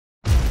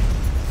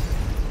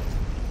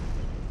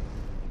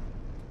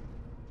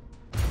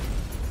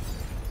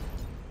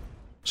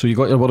So you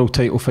got your world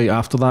title fight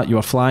after that. You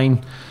were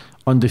flying,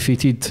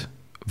 undefeated,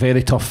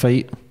 very tough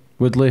fight.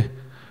 Woodley,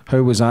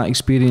 how was that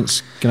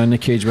experience getting in the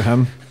cage with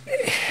him?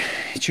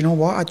 Do you know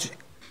what?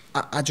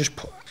 I just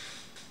put,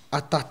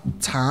 at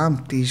that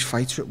time, these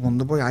fights with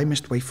Wonderboy, I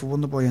missed weight for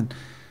Wonderboy, and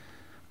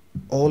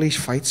all these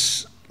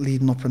fights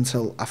leading up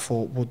until I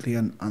fought Woodley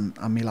and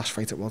my last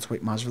fight at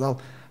welterweight Masvidal,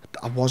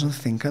 I wasn't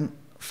thinking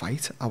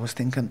fight, I was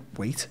thinking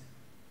weight.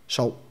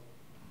 So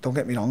don't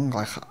get me wrong,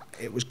 like,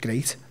 it was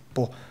great,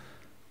 but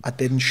I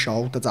didn't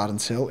show the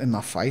Darren Till in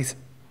that fight.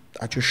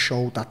 I just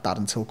showed that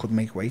Darren Till could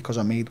make weight because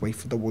I made weight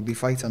for the Woodley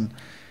fight, and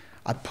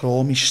I'd put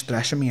all my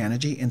stress and my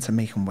energy into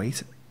making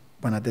weight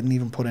when I didn't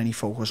even put any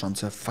focus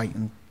onto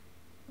fighting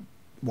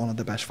one of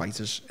the best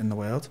fighters in the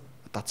world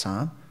at that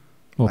time.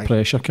 What like,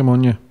 pressure came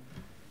on you?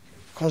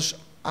 Because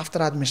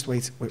after I'd missed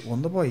weight with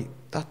Wonderboy,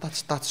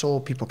 that's all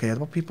people cared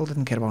about. People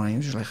didn't care about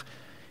anything. It was like,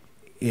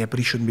 yeah, but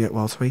he shouldn't be at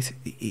welterweight.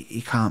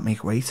 He can't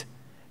make weight.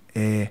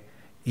 You're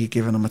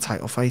giving him a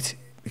title fight.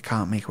 He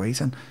can't make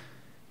weight. And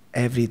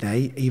every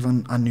day,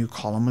 even I knew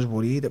Colin was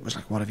worried. It was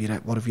like, what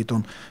have you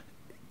done?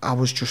 I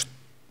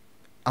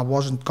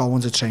wasn't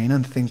going to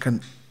training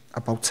thinking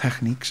about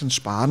techniques and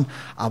sparring.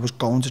 I was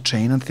going to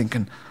training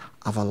thinking,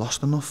 have I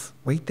lost enough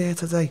weight there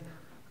today?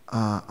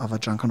 Have I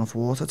drank enough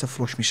water to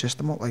flush my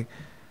system up? Like,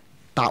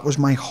 that was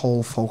my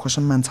whole focus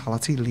and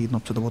mentality leading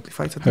up to the Woodley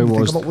fight. How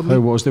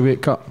was the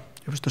weight cut?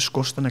 It was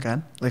disgusting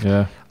again. Like,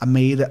 yeah. I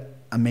made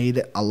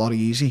it a lot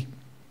easier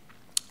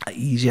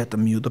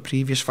than the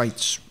previous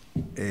fights.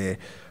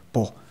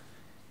 But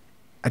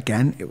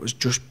again, it was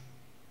just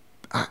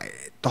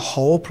the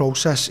whole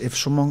process.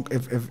 If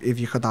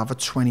you could have a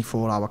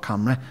 24-hour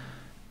camera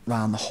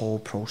around the whole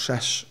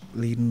process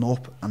leading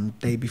up and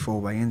the day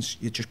before weigh-ins,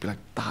 you'd just be like,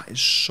 that is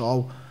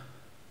so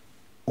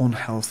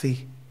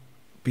unhealthy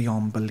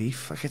beyond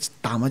belief. Like, it's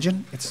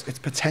damaging. It's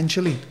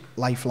potentially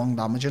lifelong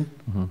damaging.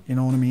 Mm-hmm. You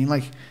know what I mean?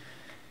 Like,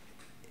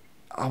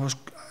 I was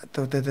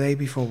the day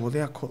before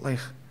Woodley, I cut like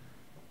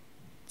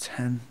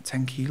 10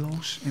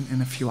 kilos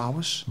in a few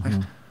hours. Mm-hmm.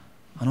 Like,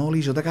 and all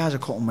these other guys are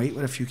cutting weight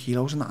with a few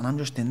kilos and that, and I'm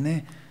just in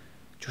there,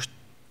 just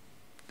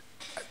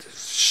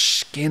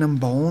skin and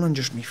bone, and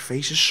just my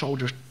face is so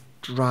just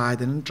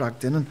dried in and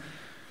dragged in and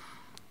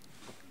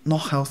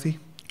not healthy.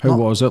 How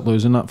was it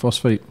losing that first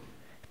fight? It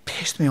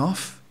pissed me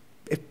off.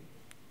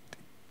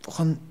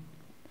 I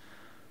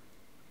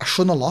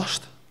shouldn't have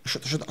lost.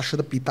 I should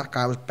have beat that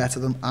guy. I was better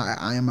than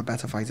I am a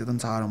better fighter than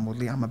Tyron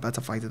Woodley. I'm a better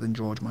fighter than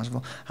George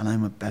Masvidal, and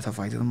I'm a better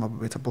fighter than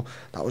Robert Whittaker. But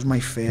that was my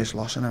first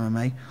loss in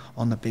MMA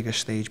on the biggest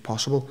stage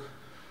possible.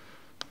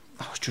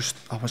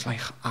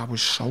 I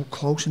was so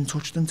close in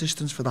touching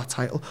distance for that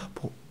title.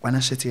 But when I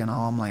sit here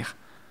now, I'm like,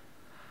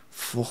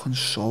 fucking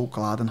so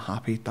glad and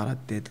happy that I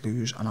did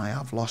lose, and I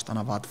have lost, and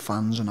I've had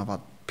fans and I've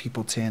had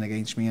people turn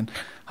against me and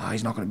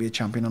he's not going to be a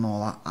champion and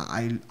all that.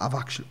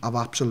 I've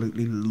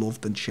absolutely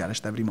loved and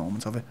cherished every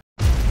moment of it.